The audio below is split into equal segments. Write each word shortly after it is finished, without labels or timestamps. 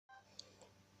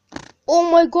Oh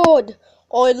my god,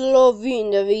 I love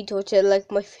eating Doritos. They're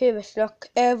like my favorite snack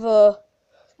ever.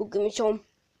 Oh, give me some.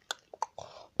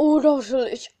 Oh, that's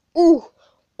delicious. Oh,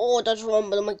 that's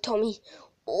rumbling in my tummy.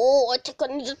 Oh, I think I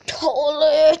need the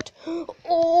toilet. Oh,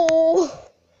 oh,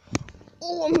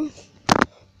 oh,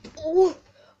 oh,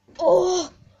 oh,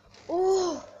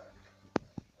 oh,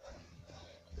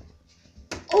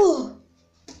 oh,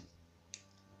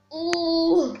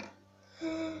 oh.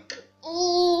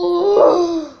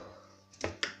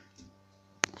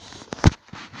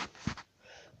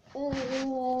 Ooh.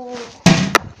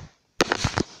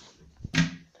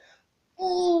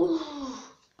 Ooh.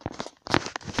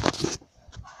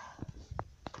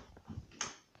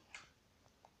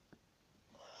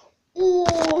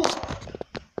 Ooh.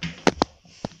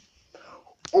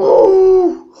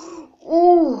 Ooh.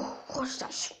 Ooh. What's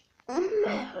that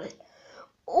smell?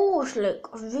 Oh, it's like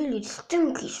a really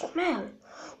stinky smell.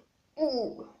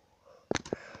 Ooh.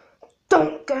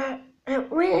 Don't get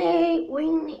it.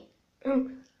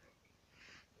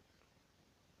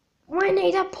 We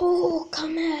need a pool.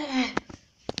 Come here.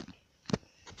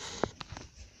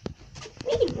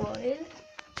 Meanwhile,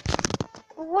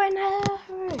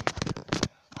 whenever.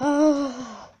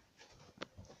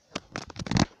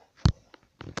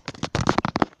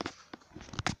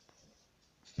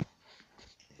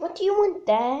 What do you want,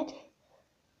 Dad?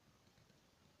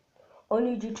 I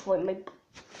need you to find my.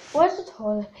 Where's the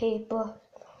toilet paper?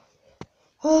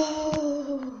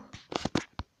 Oh.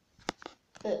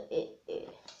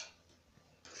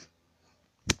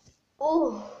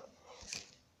 Oh.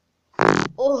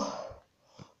 Oh.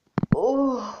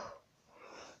 Oh.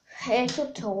 Here's the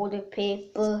toilet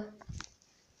paper.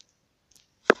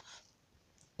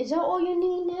 Is that all you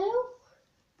need now?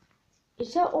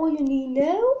 Is that all you need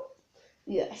now?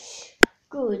 Yes.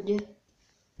 Good.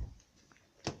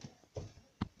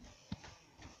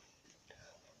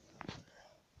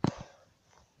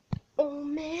 Oh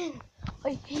man,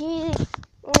 I hate it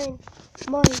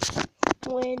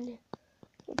when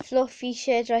Fluffy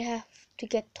says I have to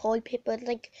get toilet paper. It's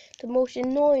like the most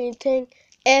annoying thing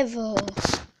ever.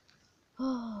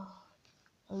 Oh,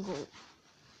 I'm going.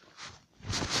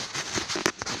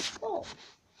 Oh,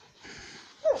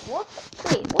 what?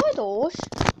 Wait, what are those?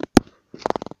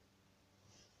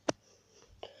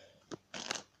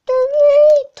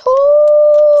 Doritos!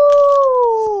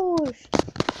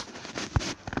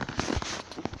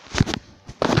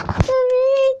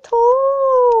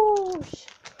 Doritos!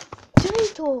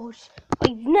 Doritos!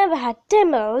 I've never had them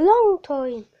in a long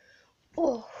time.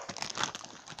 Oh.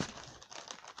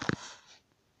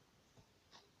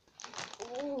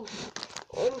 Oh,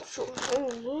 I'm so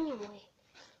hungry anyway.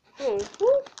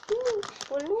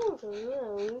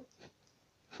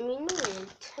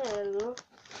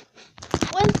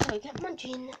 When can I get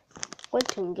munching? When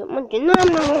can I get munching? No, no,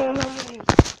 no, no.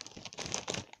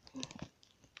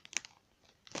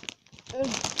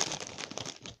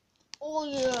 Oh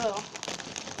yeah,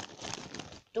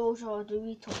 those are the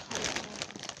Doritos.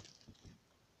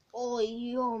 Oh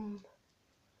yum,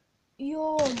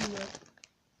 yum.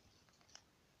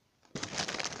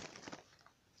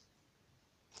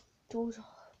 Those are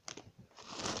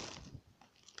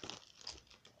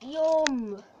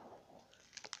yum.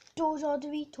 Those are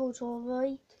Doritos,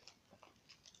 alright.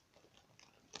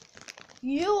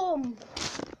 Yum.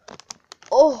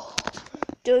 Oh,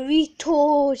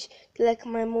 Doritos, like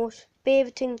my most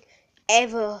favorite thing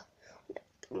ever.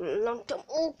 Long time.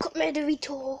 Oh, come here,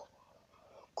 Dorito.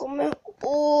 Come here.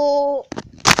 Oh.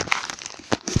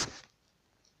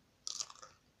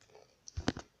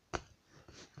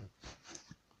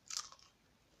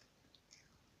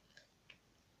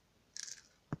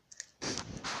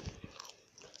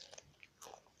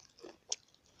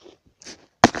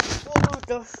 Oh,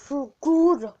 that's so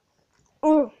good.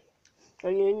 Oh,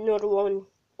 I need another one.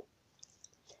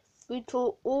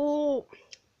 Dorito. Oh.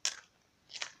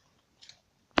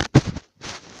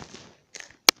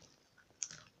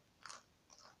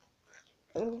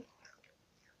 Um,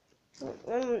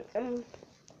 um, um.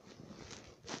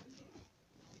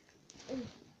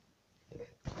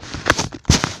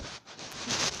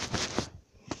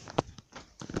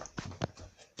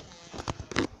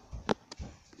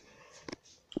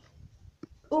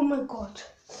 Oh my god.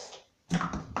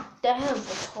 The hell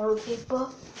is toilet paper?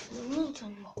 I need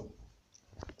some more.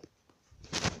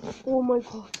 Oh my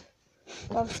god.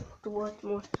 That's the worst,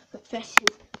 most refreshing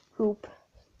poop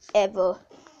ever.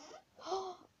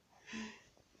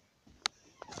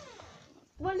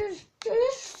 What is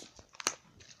this?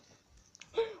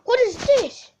 What is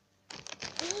this?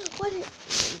 What is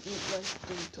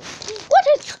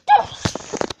this?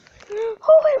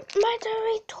 Who is my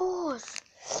Doritos?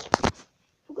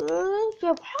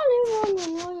 you're probably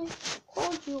wondering why I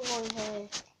called you on here.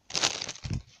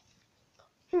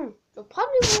 You're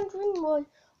probably wondering why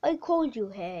I called you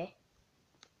here.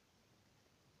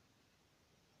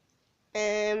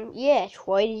 Yes,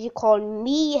 why did you call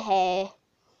me here?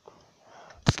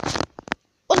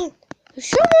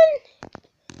 Someone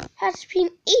has been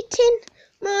eating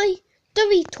my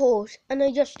Doritos, and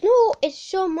I just know it's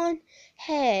someone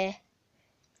here.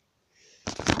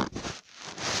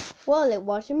 Well, it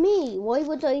wasn't me. Why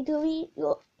would I eat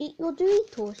your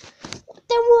Doritos?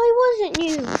 Then why wasn't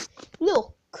you?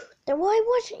 Look, then why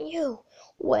wasn't you?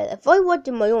 Well, if I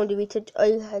wanted my own Doritos,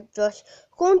 I had just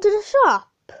gone to the shop.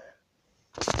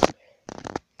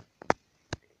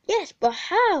 Yes, but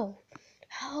how?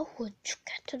 How would you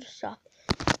get to the shop?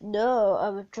 No, I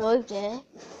would drive there.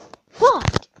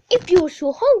 But if you're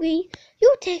so hungry,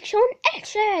 you take some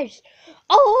extras.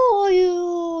 Oh,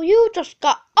 you just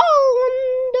got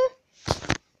owned.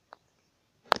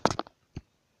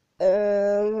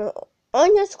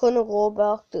 I'm just gonna go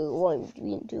back to what I've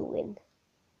been doing.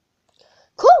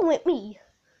 Come with me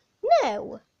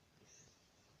now.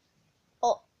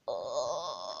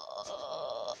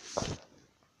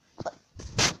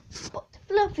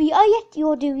 Fluffy, I ate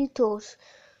your Doritos.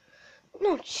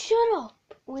 No, shut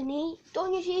up, Winnie.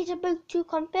 Don't you see it's about to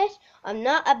confess? I'm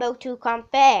not about to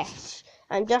confess.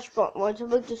 I'm just about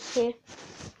to say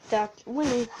that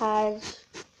Winnie has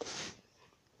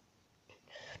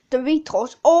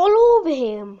Doritos all over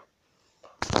him.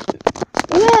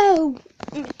 Wow,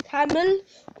 Camel.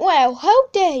 Wow, how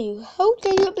dare you? How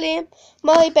dare you blame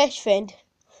my best friend?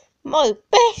 My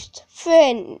best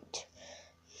friend.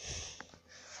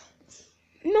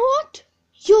 Not.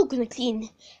 You're gonna clean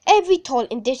every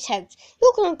toilet in this house.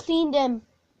 You're gonna clean them,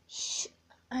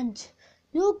 and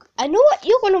I know what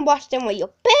you're gonna wash them with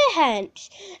your bare hands,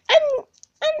 and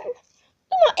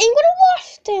you're not even gonna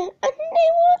wash them. And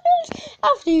then what else?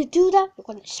 After you do that, you're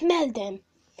gonna smell them,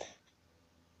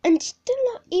 and still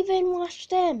not even wash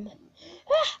them.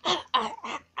 And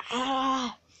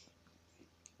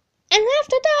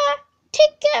after that,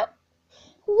 take out,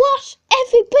 wash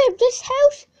every bit of this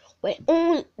house with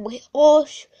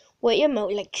your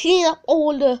mouth, like clean up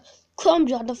all the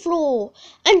crumbs on the floor,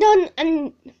 and then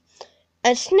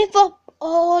and sniff up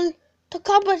all the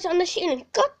cobwebs on the ceiling.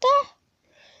 Got that?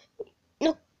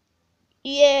 No.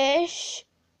 Yes.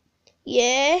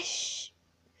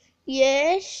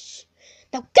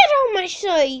 Now get on my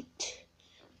side.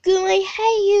 Good, I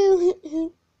hate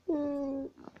you.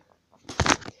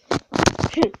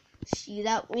 See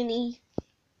that, Winnie?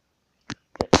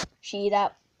 See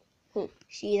that,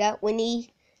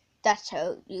 Winnie? That's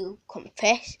how you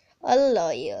confess a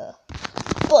liar.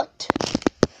 But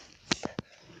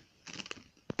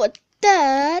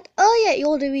Dad, I ate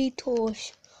your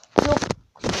Doritos. Look,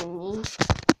 Winnie,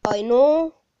 I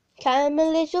know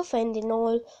Caramel is your friend and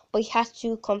all, but he has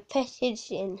to confess his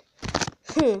sin.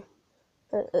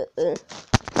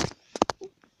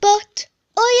 But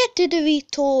I ate the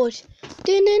Doritos.